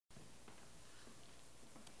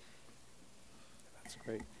That's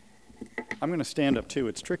great. I'm going to stand up too.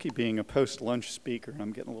 It's tricky being a post-lunch speaker, and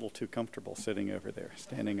I'm getting a little too comfortable sitting over there.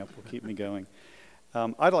 Standing up will keep me going.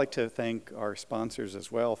 I'd like to thank our sponsors as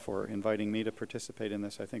well for inviting me to participate in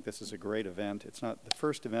this. I think this is a great event. It's not the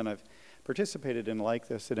first event I've participated in like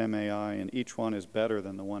this at MAI, and each one is better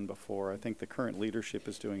than the one before. I think the current leadership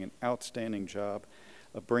is doing an outstanding job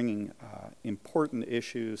of bringing important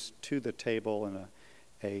issues to the table in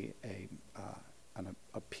an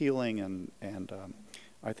appealing and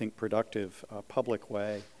I think productive public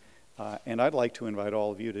way. And I'd like to invite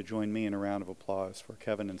all of you to join me in a round of applause for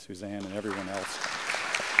Kevin and Suzanne and everyone else.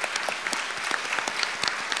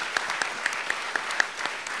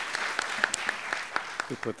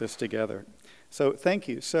 We put this together. So thank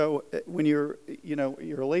you. So when you're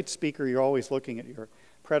a late speaker, you're always looking at your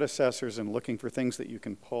predecessors and looking for things that you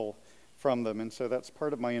can pull from them. And so that's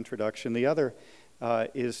part of my introduction. The other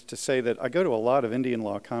is to say that I go to a lot of Indian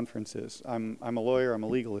law conferences. I'm a lawyer, I'm a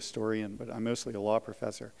legal historian, but I'm mostly a law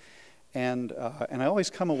professor. And I always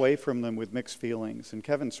come away from them with mixed feelings. And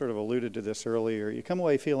Kevin sort of alluded to this earlier. You come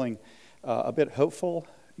away feeling a bit hopeful,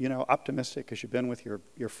 optimistic because you've been with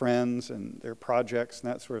your friends and their projects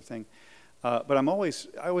and that sort of thing. But I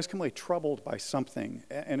always come away troubled by something.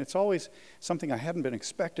 And it's always something I hadn't been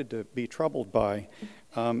expected to be troubled by.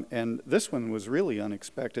 And this one was really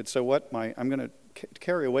unexpected. So what I'm going to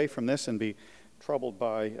carry away from this and be troubled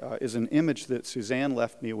by is an image that Suzanne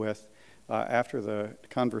left me with after the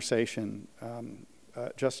conversation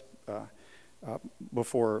just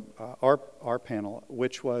before our panel,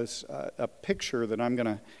 which was a picture that I'm going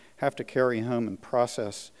to have to carry home and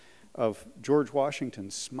process of George Washington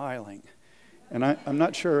smiling. And I'm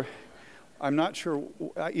not sure, I'm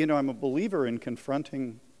a believer in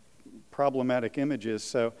confronting problematic images.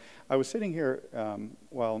 So I was sitting here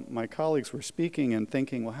while my colleagues were speaking and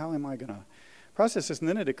thinking, well, how am I going to process this? And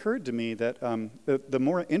then it occurred to me that the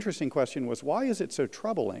more interesting question was, why is it so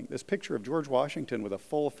troubling, this picture of George Washington with a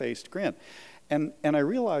full-faced grin? And I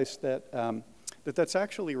realized that that's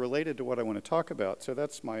actually related to what I want to talk about. So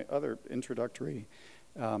that's my other introductory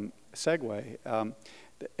segue.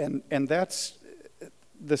 And that's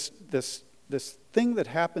this thing that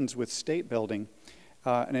happens with state building,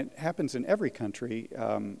 and it happens in every country.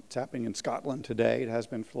 It's happening in Scotland today. It has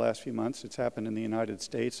been for the last few months. It's happened in the United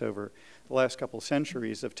States over the last couple of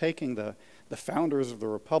centuries, of taking the founders of the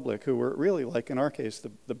Republic, who were really, like in our case,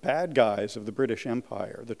 the bad guys of the British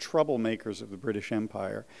Empire, the troublemakers of the British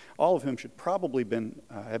Empire, all of whom should probably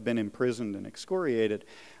have been imprisoned and excoriated,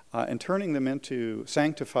 and turning them into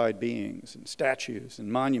sanctified beings and statues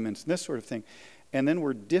and monuments and this sort of thing. And then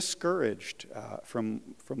we're discouraged from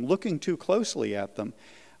looking too closely at them.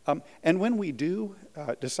 And when we do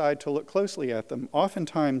decide to look closely at them,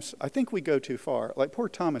 oftentimes I think we go too far. Like poor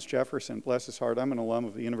Thomas Jefferson, bless his heart. I'm an alum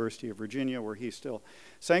of the University of Virginia, where he's still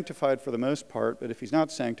sanctified for the most part, but if he's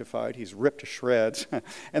not sanctified, he's ripped to shreds.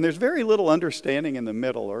 And there's very little understanding in the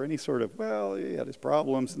middle, or any sort of, well, he had his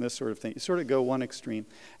problems and this sort of thing. You sort of go one extreme.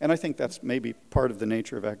 And I think that's maybe part of the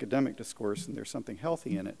nature of academic discourse, and there's something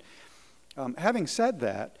healthy in it. Having said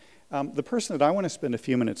that, the person that I want to spend a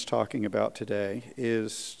few minutes talking about today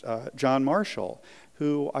is John Marshall,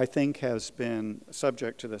 who I think has been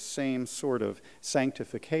subject to the same sort of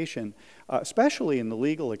sanctification, especially in the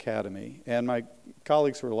legal academy. And my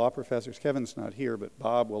colleagues who are law professors, Kevin's not here, but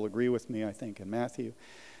Bob will agree with me, I think, and Matthew,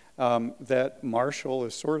 that Marshall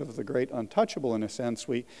is sort of the great untouchable in a sense.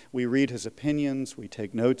 We read his opinions, we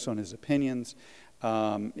take notes on his opinions.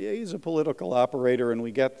 He's a political operator, and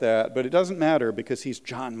we get that, but it doesn't matter because he's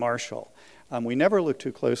John Marshall. We never looked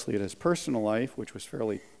too closely at his personal life, which was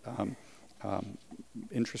fairly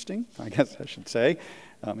interesting, I guess I should say.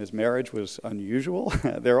 His marriage was unusual.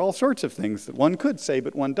 There are all sorts of things that one could say,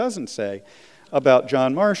 but one doesn't say about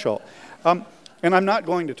John Marshall. And I'm not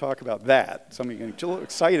going to talk about that. Some of you are getting a little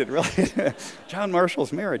excited, really. John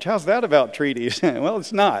Marshall's marriage, how's that about treaties? Well,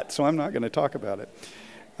 it's not, so I'm not going to talk about it.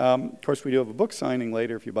 Of course, we do have a book signing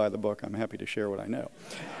later. If you buy the book, I'm happy to share what I know.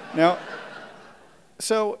 Now,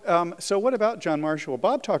 so what about John Marshall? Well,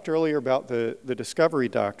 Bob talked earlier about the discovery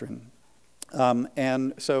doctrine.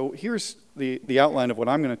 And so here's the outline of what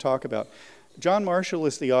I'm going to talk about. John Marshall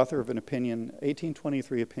is the author of an opinion,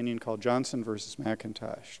 1823 opinion called Johnson versus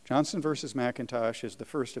McIntosh. Johnson versus McIntosh is the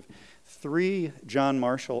first of 3 John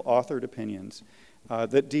Marshall authored opinions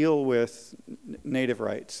that deal with native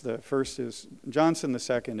rights. The first is Johnson, the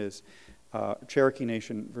second is Cherokee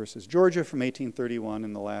Nation versus Georgia from 1831,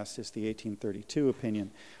 and the last is the 1832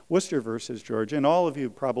 opinion, Worcester versus Georgia. And all of you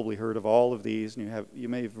probably heard of all of these, and you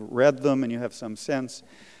may have read them and you have some sense.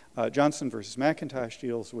 Johnson versus McIntosh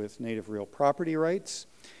deals with native real property rights.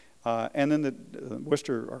 And then the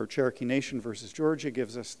Worcester or Cherokee Nation versus Georgia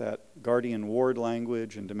gives us that guardian ward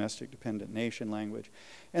language and domestic dependent nation language.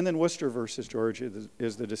 And then Worcester versus Georgia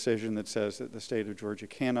is the decision that says that the state of Georgia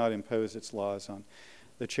cannot impose its laws on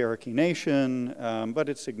the Cherokee Nation, but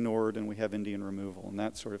it's ignored and we have Indian removal and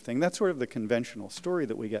that sort of thing. That's sort of the conventional story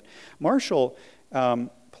that we get. Marshall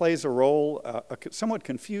plays a role, a somewhat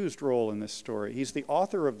confused role in this story. He's the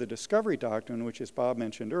author of the Discovery Doctrine, which, as Bob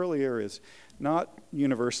mentioned earlier, is not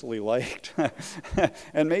universally liked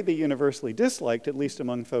and maybe universally disliked, at least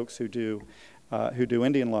among folks who do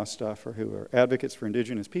Indian law stuff or who are advocates for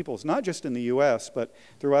indigenous peoples, not just in the U.S., but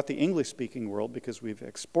throughout the English-speaking world, because we've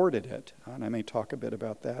exported it. And I may talk a bit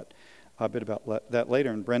about that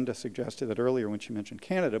later. And Brenda suggested that earlier when she mentioned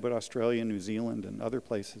Canada, but Australia, New Zealand, and other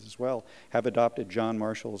places as well have adopted John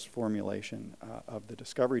Marshall's formulation of the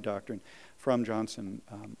Discovery Doctrine from Johnson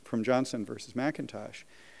versus McIntosh.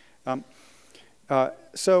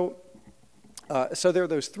 So there are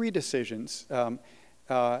those three decisions.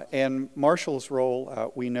 And Marshall's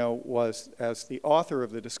role, we know, was as the author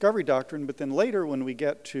of the Discovery Doctrine, but then later when we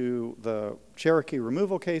get to the Cherokee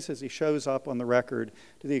removal cases, he shows up on the record,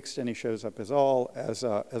 to the extent he shows up as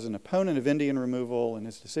an opponent of Indian removal, and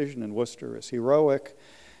his decision in Worcester is heroic.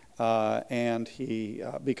 And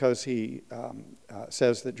because he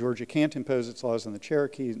says that Georgia can't impose its laws on the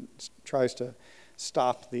Cherokee, tries to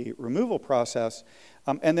stop the removal process.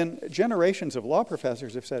 And then generations of law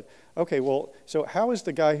professors have said, okay, well, so how is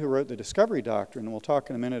the guy who wrote the Discovery Doctrine, and we'll talk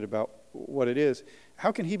in a minute about what it is,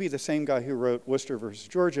 how can he be the same guy who wrote Worcester versus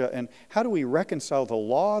Georgia, and how do we reconcile the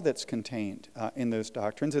law that's contained in those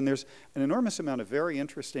doctrines? And there's an enormous amount of very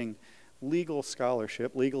interesting legal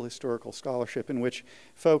scholarship, legal historical scholarship, in which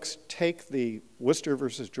folks take the Worcester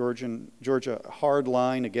versus Georgia hard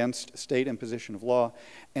line against state imposition of law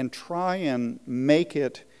and try and make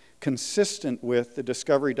it consistent with the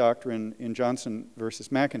Discovery Doctrine in Johnson versus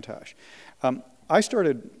McIntosh. I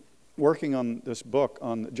started working on this book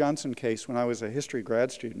on the Johnson case when I was a history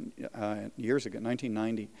grad student years ago,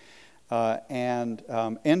 1990, and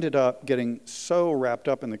ended up getting so wrapped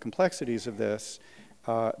up in the complexities of this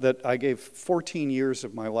that I gave 14 years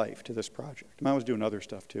of my life to this project. I was doing other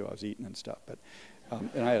stuff too. I was eating and stuff, but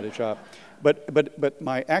and I had a job. But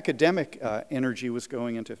my academic energy was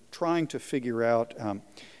going into trying to figure out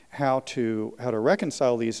how to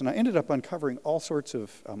reconcile these, and I ended up uncovering all sorts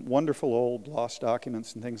of wonderful old lost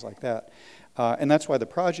documents and things like that, and that's why the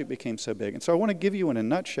project became so big. And so I want to give you in a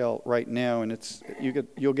nutshell right now, and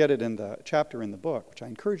you'll get it in the chapter in the book, which I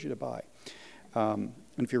encourage you to buy.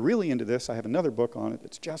 And if you're really into this, I have another book on it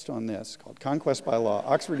that's just on this, called Conquest by Law,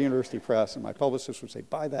 Oxford University Press, and my publicist would say,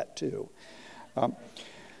 buy that too.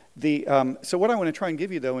 So what I want to try and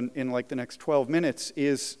give you, though, in like the next 12 minutes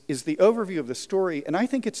is the overview of the story, and I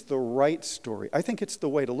think it's the right story. I think it's the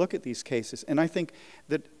way to look at these cases, and I think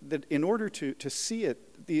that in order to see it,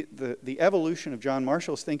 the evolution of John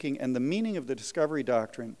Marshall's thinking and the meaning of the Discovery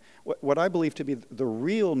Doctrine, what I believe to be the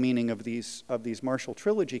real meaning of these Marshall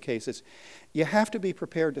Trilogy cases, you have to be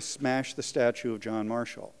prepared to smash the statue of John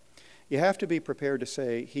Marshall. You have to be prepared to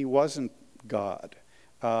say he wasn't God,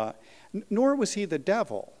 nor was he the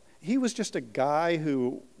devil. He was just a guy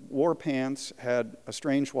who wore pants, had a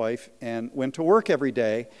strange wife, and went to work every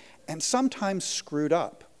day, and sometimes screwed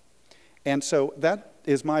up. And so that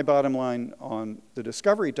is my bottom line on the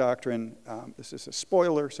Discovery Doctrine. This is a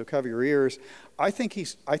spoiler, so cover your ears. I think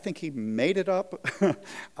he made it up.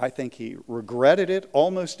 I think he regretted it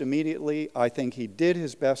almost immediately. I think he did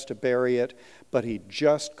his best to bury it, but he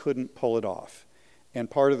just couldn't pull it off. And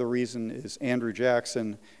part of the reason is Andrew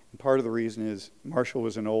Jackson, and part of the reason is Marshall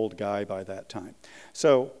was an old guy by that time.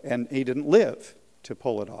 So, and he didn't live to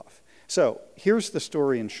pull it off. So here's the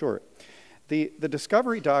story in short. The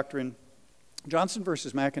Discovery Doctrine, Johnson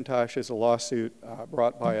versus McIntosh, is a lawsuit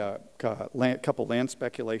brought by a couple land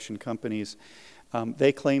speculation companies.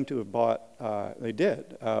 They claim to have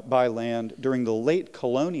buy land during the late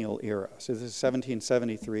colonial era. So this is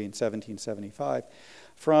 1773 and 1775.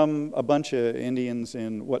 From a bunch of Indians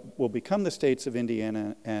in what will become the states of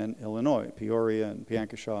Indiana and Illinois, Peoria and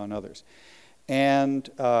Piankashaw and others. And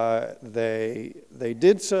they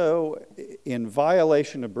did so in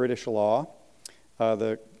violation of British law.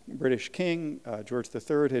 The British king, George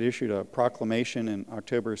III, had issued a proclamation in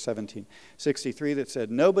October 1763 that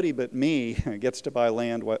said, nobody but me gets to buy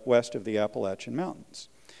land west of the Appalachian Mountains.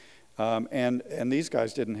 And these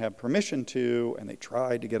guys didn't have permission to, and they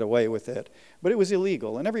tried to get away with it, but it was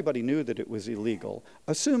illegal, and everybody knew that it was illegal,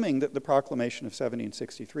 assuming that the proclamation of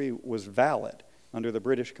 1763 was valid under the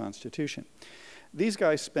British Constitution. These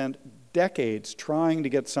guys spent decades trying to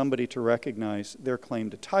get somebody to recognize their claim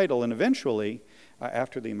to title, and eventually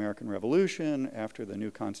after the American Revolution, after the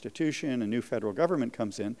new Constitution, a new federal government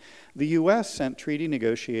comes in, the U.S. sent treaty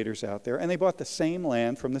negotiators out there, and they bought the same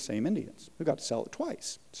land from the same Indians, who got to sell it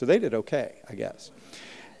twice. So they did okay, I guess.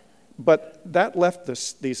 But that left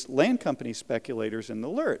these land company speculators in the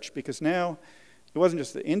lurch, because now it wasn't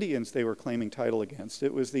just the Indians they were claiming title against,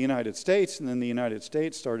 it was the United States, and then the United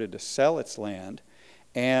States started to sell its land,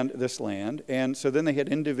 and so then they had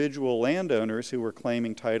individual landowners who were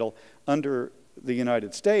claiming title under the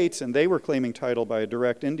United States, and they were claiming title by a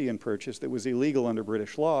direct Indian purchase that was illegal under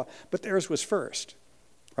British law, but theirs was first,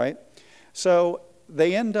 right? So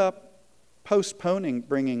they end up postponing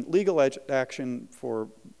bringing legal action for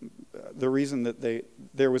the reason that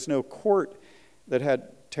there was no court that had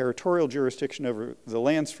territorial jurisdiction over the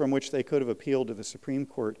lands from which they could have appealed to the Supreme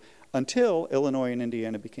Court until Illinois and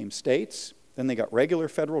Indiana became states. Then they got regular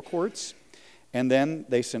federal courts, and then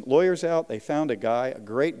they sent lawyers out. They found a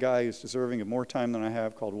great guy who's deserving of more time than I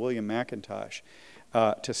have, called William McIntosh,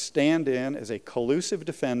 to stand in as a collusive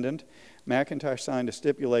defendant. McIntosh signed a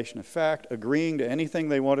stipulation of fact, agreeing to anything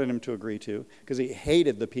they wanted him to agree to, because he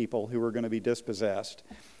hated the people who were going to be dispossessed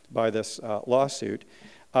by this lawsuit.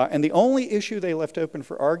 And the only issue they left open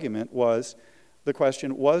for argument was the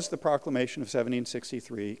question, was the Proclamation of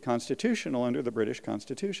 1763 constitutional under the British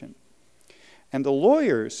Constitution? And the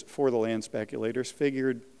lawyers for the land speculators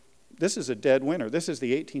figured, this is a dead winner. This is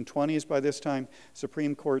the 1820s by this time.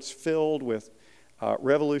 Supreme Court's filled with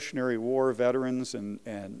Revolutionary War veterans,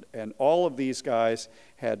 and all of these guys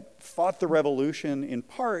had fought the revolution in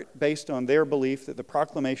part based on their belief that the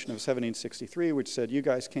Proclamation of 1763, which said you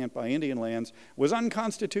guys can't buy Indian lands, was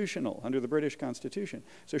unconstitutional under the British Constitution.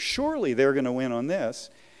 So surely they're going to win on this.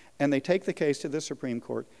 And they take the case to the Supreme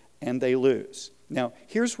Court, and they lose. Now,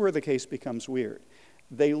 here's where the case becomes weird.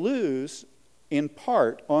 They lose in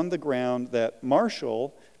part on the ground that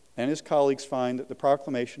Marshall and his colleagues find that the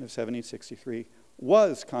Proclamation of 1763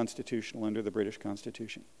 was constitutional under the British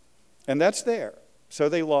Constitution. And that's there. So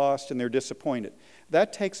they lost, and they're disappointed.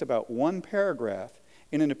 That takes about one paragraph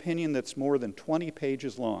in an opinion that's more than 20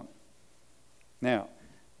 pages long. Now,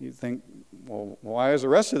 you think, well, why is the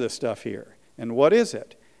rest of this stuff here? And what is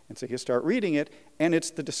it? And so you start reading it, and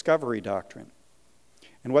it's the discovery doctrine.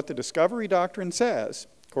 And what the discovery doctrine says,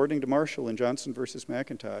 according to Marshall and Johnson versus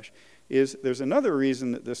McIntosh, is there's another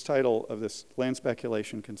reason that this title of this land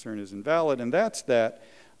speculation concern is invalid, and that's that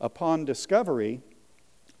upon discovery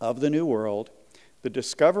of the New World, the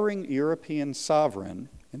discovering European sovereign,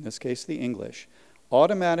 in this case the English,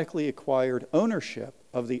 automatically acquired ownership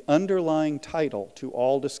of the underlying title to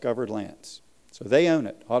all discovered lands. So they own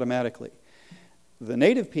it automatically. The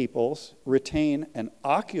native peoples retain an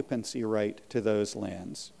occupancy right to those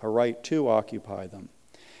lands, a right to occupy them.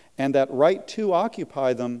 And that right to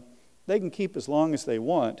occupy them, they can keep as long as they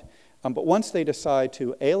want, but once they decide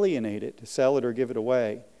to alienate it, to sell it or give it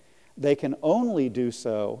away, they can only do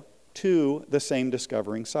so to the same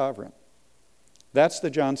discovering sovereign. That's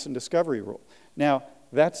the Johnson discovery rule. Now,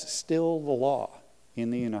 that's still the law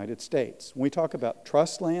in the United States. When we talk about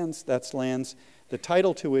trust lands, that's lands the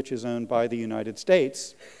title to which is owned by the United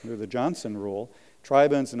States under the Johnson rule.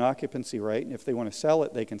 Tribe owns an occupancy right, and if they want to sell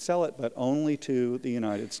it, they can sell it, but only to the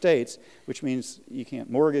United States, which means you can't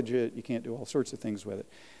mortgage it, you can't do all sorts of things with it.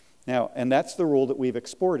 Now, and that's the rule that we've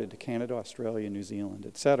exported to Canada, Australia, New Zealand,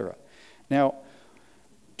 etc. Now,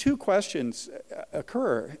 two questions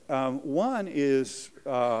occur. One is,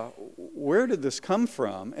 where did this come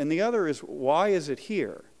from? And the other is, why is it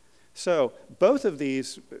here? So both of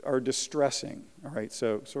these are distressing, all right?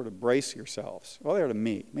 So sort of brace yourselves. Well, they are to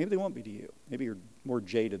me. Maybe they won't be to you. Maybe you're more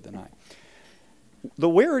jaded than I. The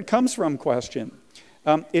where it comes from question,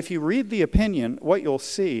 if you read the opinion, what you'll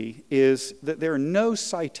see is that there are no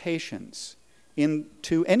citations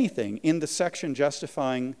to anything in the section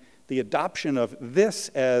justifying the adoption of this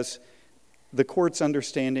as the court's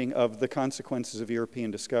understanding of the consequences of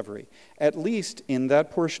European discovery, at least in that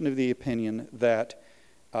portion of the opinion that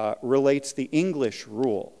relates the English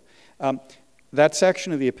rule. That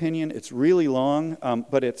section of the opinion, it's really long,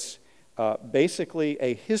 but it's basically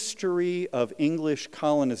a history of English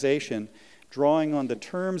colonization, drawing on the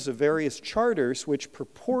terms of various charters which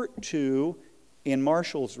purport to, in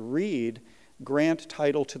Marshall's read, grant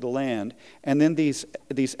title to the land. And then these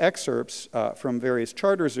excerpts from various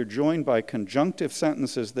charters are joined by conjunctive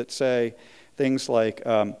sentences that say things like,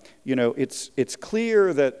 it's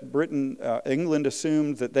clear that England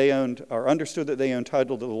assumed that they owned, or understood that they owned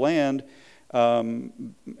title to the land.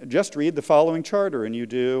 Just read the following charter, and you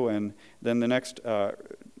do, and then the next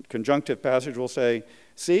conjunctive passage will say,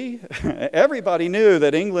 see, everybody knew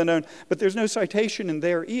that England owned, but there's no citation in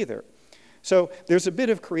there either. So there's a bit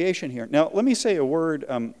of creation here. Now, let me say a word,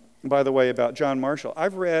 by the way, about John Marshall.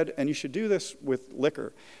 I've read, and you should do this with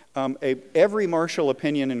liquor, every Marshall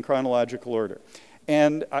opinion in chronological order.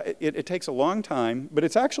 And it takes a long time, but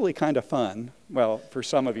it's actually kind of fun. Well, for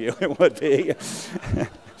some of you, it would be.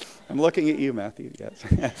 I'm looking at you, Matthew,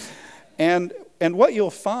 yes. And what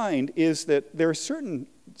you'll find is that there are certain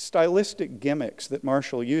stylistic gimmicks that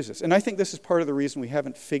Marshall uses. And I think this is part of the reason we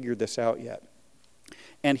haven't figured this out yet.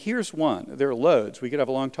 And here's one. There are loads. We could have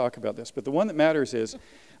a long talk about this. But the one that matters is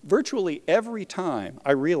virtually every time,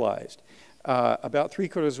 I realized, about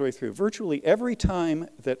 3/4 of the way through, virtually every time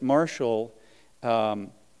that Marshall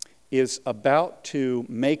is about to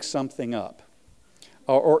make something up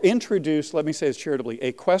or introduce, let me say this charitably,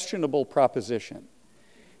 a questionable proposition,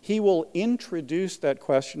 he will introduce that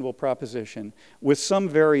questionable proposition with some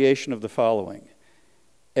variation of the following.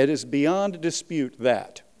 It is beyond dispute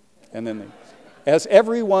that, and then as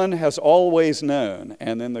everyone has always known,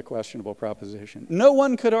 and then the questionable proposition. No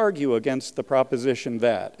one could argue against the proposition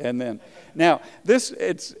that, and then. Now, this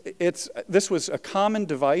was a common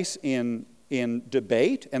device in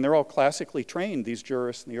debate, and they're all classically trained, these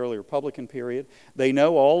jurists in the early Republican period. They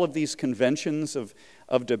know all of these conventions of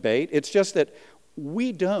debate. It's just that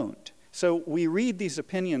we don't. So we read these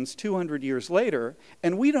opinions 200 years later,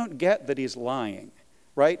 and we don't get that he's lying,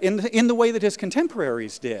 right? In the way that his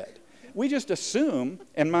contemporaries did. We just assume,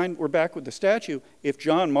 and we're back with the statue, if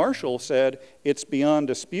John Marshall said it's beyond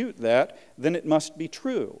dispute that, then it must be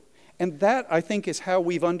true. And that, I think, is how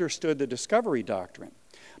we've understood the discovery doctrine.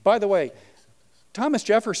 By the way, Thomas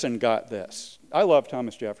Jefferson got this. I love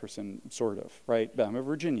Thomas Jefferson, sort of, right? I'm a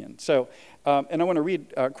Virginian. So, and I want to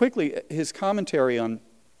read quickly his commentary on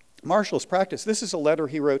Marshall's practice. This is a letter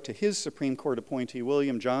he wrote to his Supreme Court appointee,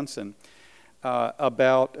 William Johnson,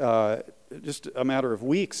 about just a matter of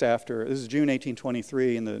weeks after, this is June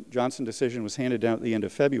 1823, and the Johnson decision was handed down at the end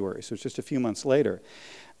of February, so it's just a few months later.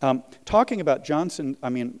 Talking about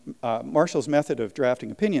Marshall's method of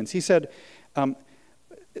drafting opinions, he said,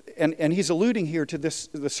 and he's alluding here to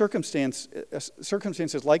the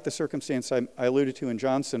circumstances like the circumstance I alluded to in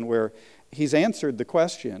Johnson, where he's answered the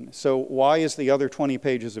question, so why is the other 20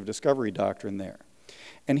 pages of discovery doctrine there?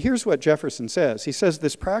 And here's what Jefferson says. He says,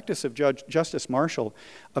 this practice of Justice Marshall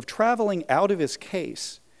of traveling out of his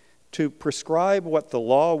case to prescribe what the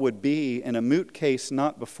law would be in a moot case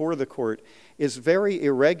not before the court is very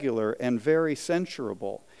irregular and very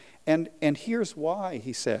censurable. And here's why,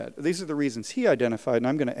 he said. These are the reasons he identified, and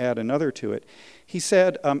I'm going to add another to it. He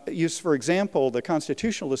said, use, for example, the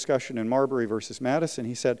constitutional discussion in Marbury versus Madison,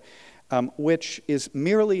 he said, which is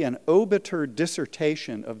merely an obiter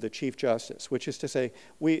dissertation of the Chief Justice, which is to say,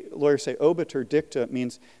 we lawyers say obiter dicta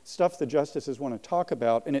means stuff the justices want to talk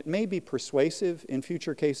about, and it may be persuasive in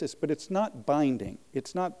future cases, but it's not binding,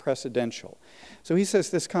 it's not precedential. So he says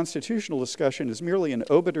this constitutional discussion is merely an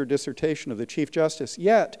obiter dissertation of the Chief Justice,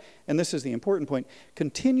 yet, and this is the important point,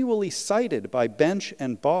 continually cited by bench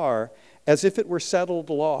and bar as if it were settled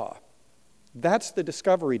law. That's the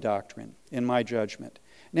discovery doctrine, in my judgment.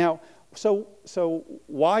 Now, so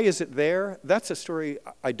why is it there? That's a story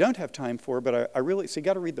I don't have time for, but I really, so you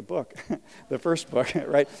got to read the book, the first book,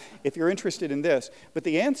 right? If you're interested in this. But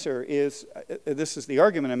the answer is, this is the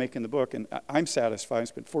argument I make in the book, and I'm satisfied, I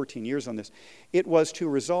spent 14 years on this. It was to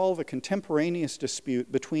resolve a contemporaneous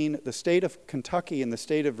dispute between the state of Kentucky and the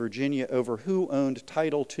state of Virginia over who owned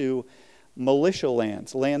title to militia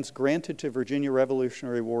lands, lands granted to Virginia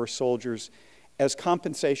Revolutionary War soldiers as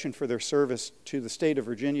compensation for their service to the state of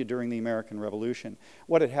Virginia during the American Revolution.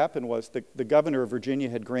 What had happened was the governor of Virginia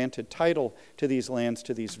had granted title to these lands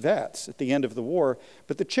to these vets at the end of the war,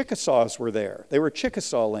 but the Chickasaws were there. They were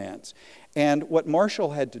Chickasaw lands. And what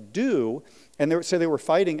Marshall had to do, and they were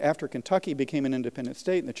fighting after Kentucky became an independent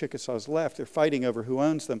state and the Chickasaws left, they're fighting over who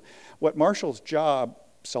owns them. What Marshall's job,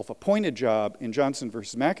 self-appointed job in Johnson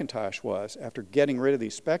versus McIntosh was, after getting rid of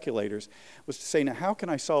these speculators, was to say, now how can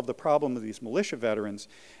I solve the problem of these militia veterans?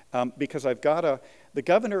 Because the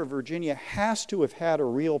governor of Virginia has to have had a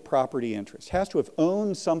real property interest, has to have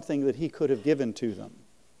owned something that he could have given to them,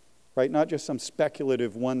 right? Not just some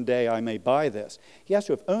speculative, one day I may buy this. He has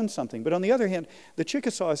to have owned something. But on the other hand, the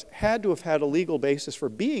Chickasaws had to have had a legal basis for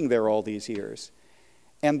being there all these years.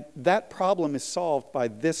 And that problem is solved by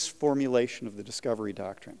this formulation of the discovery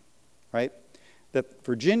doctrine, right? That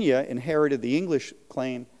Virginia inherited the English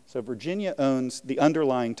claim, so Virginia owns the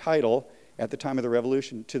underlying title at the time of the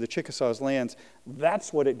Revolution to the Chickasaws' lands.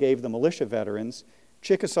 That's what it gave the militia veterans.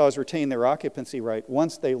 Chickasaws retained their occupancy right.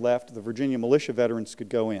 Once they left, the Virginia militia veterans could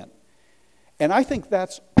go in. And I think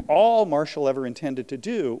that's all Marshall ever intended to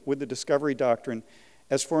do with the discovery doctrine.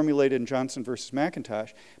 as formulated in Johnson versus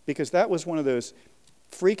McIntosh, because that was one of those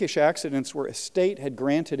freakish accidents where a state had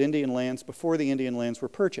granted Indian lands before the Indian lands were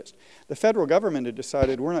purchased. The federal government had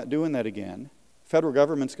decided, we're not doing that again. The federal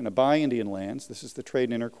government's going to buy Indian lands. This is the Trade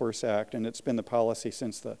and Intercourse Act, and it's been the policy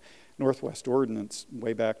since the Northwest Ordinance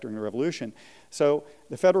way back during the Revolution. So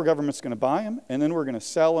the federal government's going to buy them, and then we're going to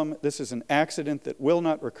sell them. This is an accident that will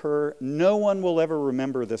not recur. No one will ever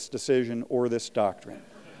remember this decision or this doctrine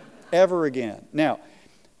ever again. Now,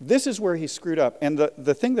 this is where he screwed up. And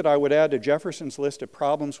the thing that I would add to Jefferson's list of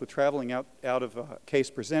problems with traveling out of a case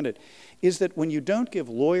presented is that when you don't give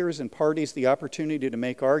lawyers and parties the opportunity to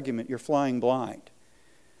make argument, you're flying blind.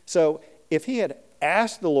 So if he had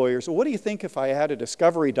asked the lawyers, well, what do you think if I add a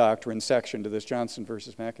discovery doctrine section to this Johnson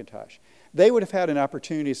versus McIntosh? They would have had an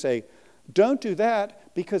opportunity to say, don't do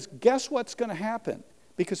that, because guess what's going to happen?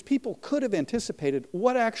 Because people could have anticipated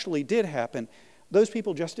what actually did happen. Those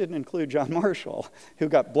people just didn't include John Marshall, who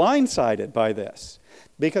got blindsided by this.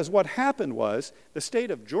 Because what happened was the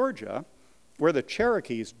state of Georgia, where the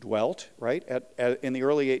Cherokees dwelt, right, in the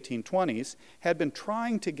early 1820s, had been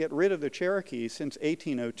trying to get rid of the Cherokees since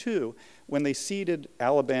 1802, when they ceded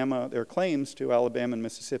Alabama, their claims to Alabama and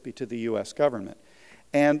Mississippi, to the U.S. government.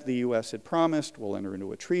 And the U.S. had promised, we'll enter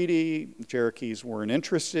into a treaty. The Cherokees weren't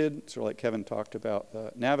interested, sort of like Kevin talked about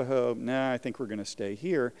the Navajo. Nah, I think we're going to stay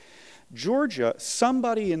here. Georgia,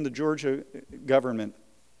 somebody in the Georgia government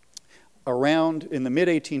around in the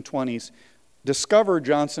mid-1820s discovered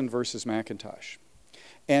Johnson versus McIntosh.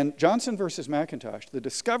 And Johnson versus McIntosh, the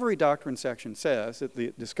discovery doctrine section says that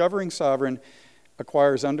the discovering sovereign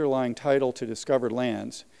acquires underlying title to discovered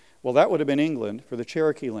lands. Well, that would have been England for the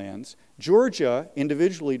Cherokee lands. Georgia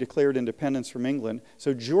individually declared independence from England,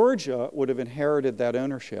 so Georgia would have inherited that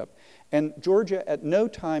ownership. And Georgia at no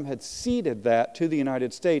time had ceded that to the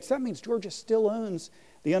United States. That means Georgia still owns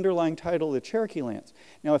the underlying title of the Cherokee lands.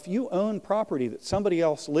 Now, if you own property that somebody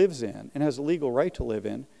else lives in and has a legal right to live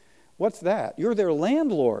in, what's that? You're their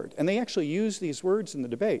landlord. And they actually use these words in the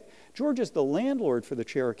debate. Georgia's the landlord for the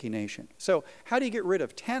Cherokee Nation. So how do you get rid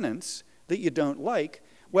of tenants that you don't like?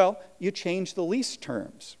 Well, you change the lease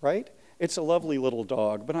terms, right? It's a lovely little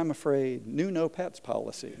dog, but I'm afraid no pets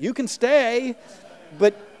policy. You can stay,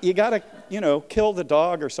 but you got to, kill the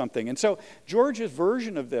dog or something. And so Georgia's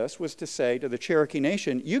version of this was to say to the Cherokee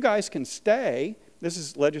Nation, you guys can stay. This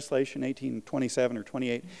is legislation 1827 or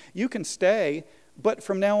 28. You can stay, but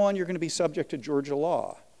from now on you're going to be subject to Georgia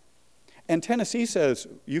law. And Tennessee says,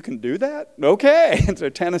 you can do that? Okay. And so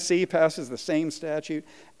Tennessee passes the same statute.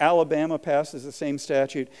 Alabama passes the same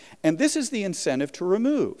statute. And this is the incentive to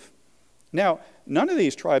remove. Now, none of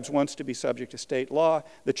these tribes wants to be subject to state law.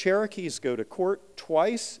 The Cherokees go to court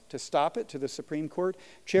twice to stop it, to the Supreme Court.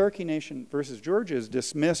 Cherokee Nation versus Georgia is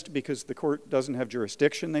dismissed because the court doesn't have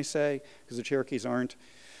jurisdiction, they say, because the Cherokees aren't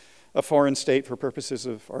a foreign state for purposes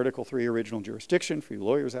of Article III original jurisdiction, for you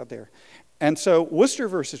lawyers out there. And so Worcester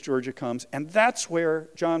versus Georgia comes, and that's where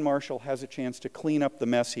John Marshall has a chance to clean up the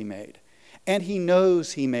mess he made. And he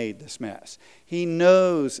knows he made this mess. He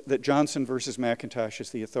knows that Johnson versus McIntosh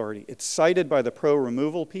is the authority. It's cited by the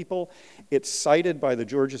pro-removal people. It's cited by the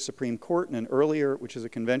Georgia Supreme Court in an earlier, which is a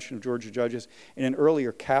convention of Georgia judges, in an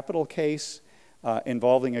earlier capital case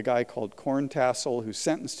involving a guy called Corntassel, who's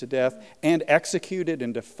sentenced to death and executed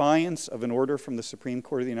in defiance of an order from the Supreme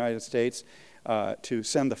Court of the United States to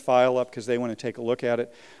send the file up because they want to take a look at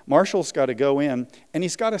it. Marshall's got to go in, and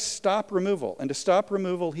he's got to stop removal. And to stop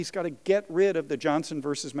removal, he's got to get rid of the Johnson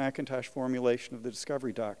versus McIntosh formulation of the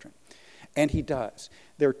discovery doctrine. And he does.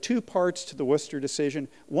 There are two parts to the Worcester decision.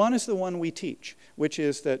 One is the one we teach, which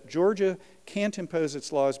is that Georgia can't impose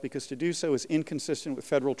its laws because to do so is inconsistent with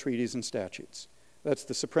federal treaties and statutes. That's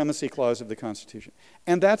the supremacy clause of the Constitution.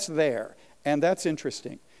 And that's there, and that's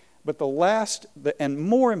interesting. But the last, and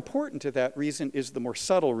more important to that reason, is the more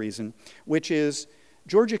subtle reason, which is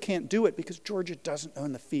Georgia can't do it because Georgia doesn't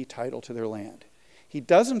own the fee title to their land. He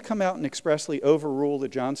doesn't come out and expressly overrule the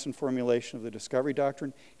Johnson formulation of the discovery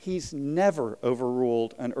doctrine. He's never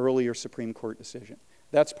overruled an earlier Supreme Court decision.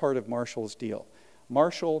 That's part of Marshall's deal.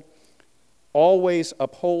 Marshall always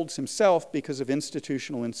upholds himself because of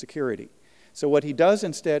institutional insecurity. So what he does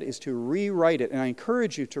instead is to rewrite it, and I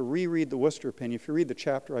encourage you to reread the Worcester opinion. If you read the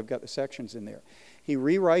chapter, I've got the sections in there. He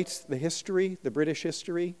rewrites the history, the British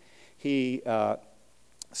history. He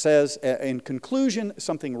says, in conclusion,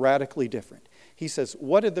 something radically different. He says,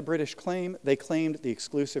 what did the British claim? They claimed the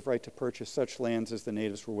exclusive right to purchase such lands as the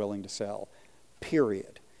natives were willing to sell,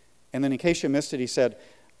 period. And then in case you missed it, he said,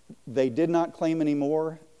 they did not claim any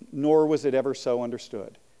more, nor was it ever so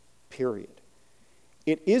understood, period.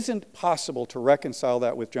 It isn't possible to reconcile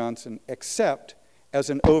that with Johnson except as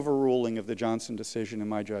an overruling of the Johnson decision, in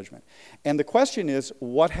my judgment. And the question is,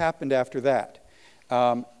 what happened after that?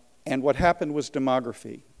 And what happened was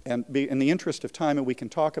demography. And in the interest of time, and we can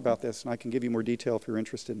talk about this, and I can give you more detail if you're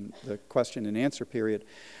interested in the question and answer period.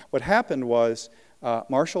 What happened was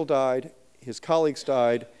Marshall died, his colleagues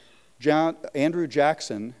died, Andrew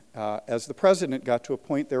Jackson, as the president, got to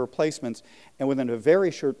appoint their replacements, and within a very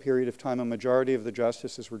short period of time, a majority of the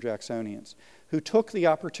justices were Jacksonians, who took the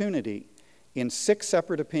opportunity in 6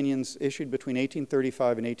 separate opinions issued between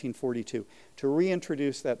 1835 and 1842 to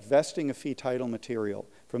reintroduce that vesting of fee title material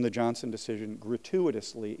from the Johnson decision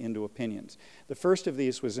gratuitously into opinions. The first of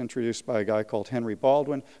these was introduced by a guy called Henry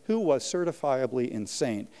Baldwin, who was certifiably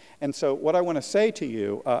insane. And so what I want to say to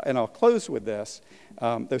you, and I'll close with this,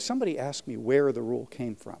 though somebody asked me where the rule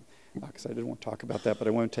came from, because I didn't want to talk about that, but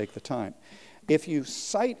I won't take the time. If you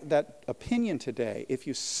cite that opinion today, if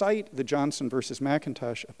you cite the Johnson versus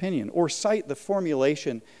McIntosh opinion, or cite the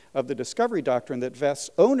formulation of the discovery doctrine that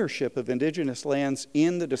vests ownership of indigenous lands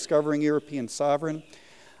in the discovering European sovereign,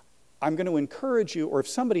 I'm going to encourage you, or if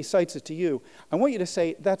somebody cites it to you, I want you to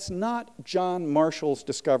say, that's not John Marshall's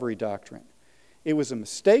discovery doctrine. It was a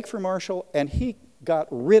mistake for Marshall, and he got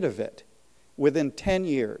rid of it within 10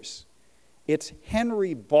 years. It's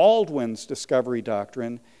Henry Baldwin's discovery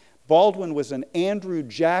doctrine. Baldwin was an Andrew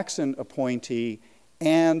Jackson appointee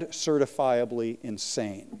and certifiably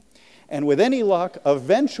insane. And with any luck,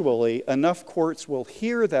 eventually enough courts will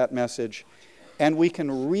hear that message and we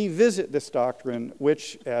can revisit this doctrine,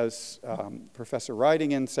 which, as Professor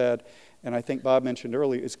Ridingen said, and I think Bob mentioned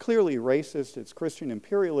earlier, is clearly racist, it's Christian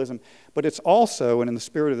imperialism, but it's also, and in the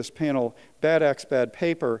spirit of this panel, bad acts, bad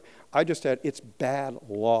paper, I just add, it's bad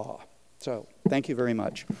law. So, thank you very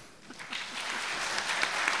much.